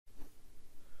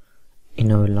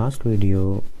In our last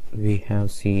video, we have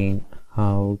seen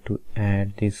how to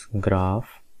add this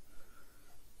graph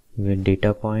with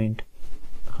data point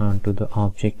onto the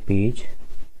object page.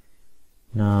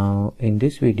 Now in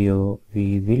this video,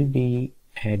 we will be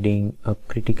adding a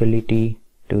criticality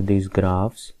to these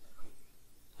graphs,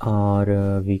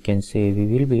 or we can say we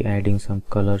will be adding some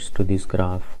colors to this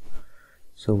graph.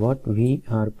 So what we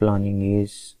are planning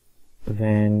is,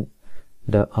 when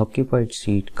the occupied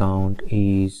seat count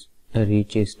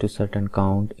reaches to certain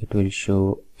count, it will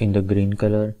show in the green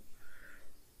color,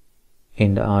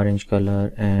 in the orange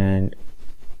color, and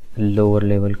lower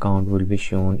level count will be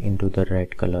shown into the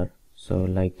red color. So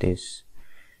like this.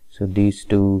 So these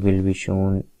two will be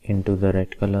shown into the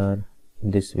red color,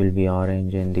 this will be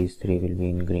orange, and these three will be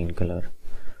in green color.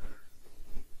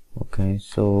 Okay,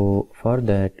 so for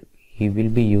that we will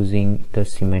be using the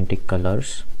semantic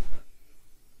colors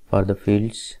for the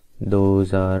fields.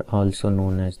 Those are also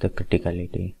known as the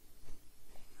criticality.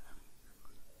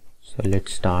 So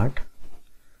let's start.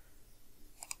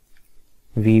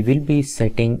 We will be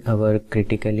setting our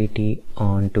criticality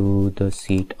onto the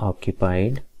seat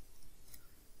occupied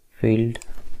field.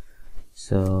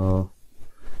 So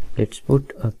let's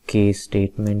put a case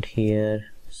statement here.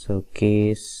 So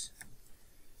case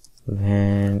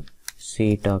when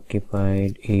seat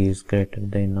occupied is greater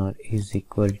than or is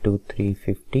equal to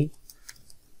 350,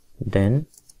 then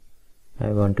I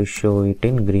want to show it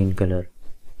in green color.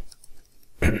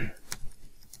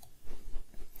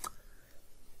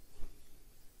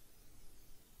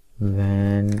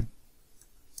 When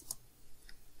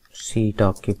seat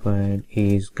occupied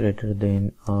is greater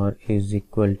than or is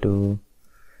equal to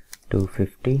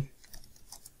 250,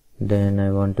 then I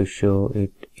want to show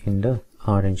it in the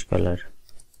orange color,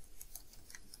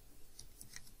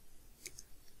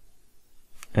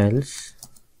 else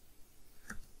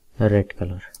red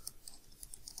color.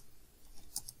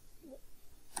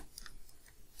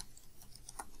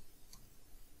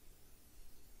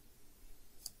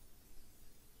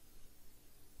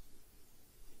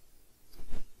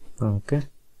 Okay,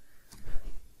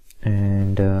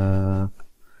 and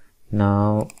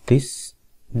now this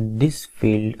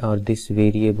field or this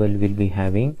variable will be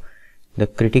having the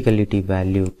criticality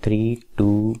value 3,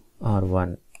 2 or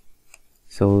 1.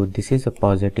 So this is a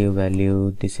positive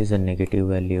value, this is a negative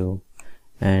value,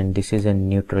 and this is a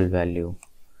neutral value.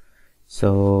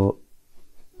 So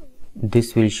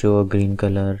this will show a green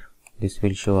color, this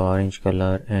will show orange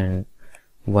color, and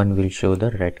one will show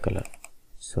the red color.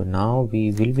 So now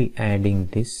we will be adding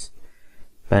this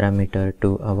parameter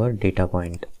to our data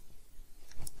point.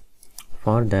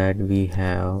 For that we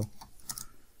have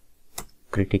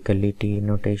criticality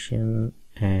notation,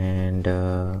 and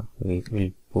we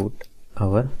will put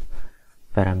our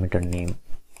parameter name,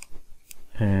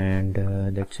 and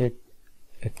that's it.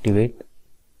 Activate,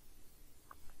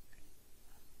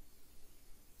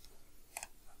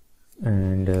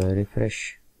 and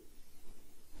refresh.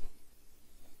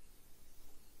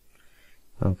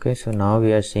 Okay, so now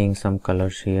we are seeing some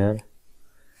colors here,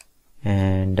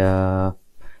 and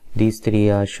these three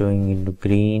are showing into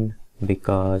green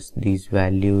because these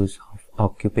values of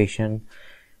occupied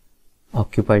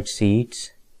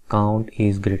seats count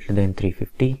is greater than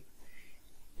 350.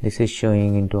 This is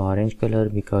showing into orange color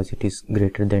because it is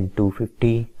greater than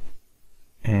 250,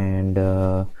 and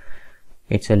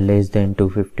it's a less than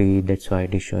 250, that's why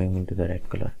it is showing into the red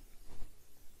color.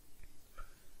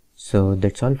 So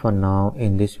that's all for now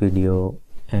in this video,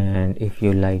 and if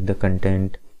you like the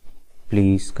content,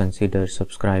 please consider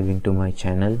subscribing to my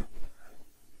channel.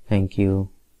 Thank you.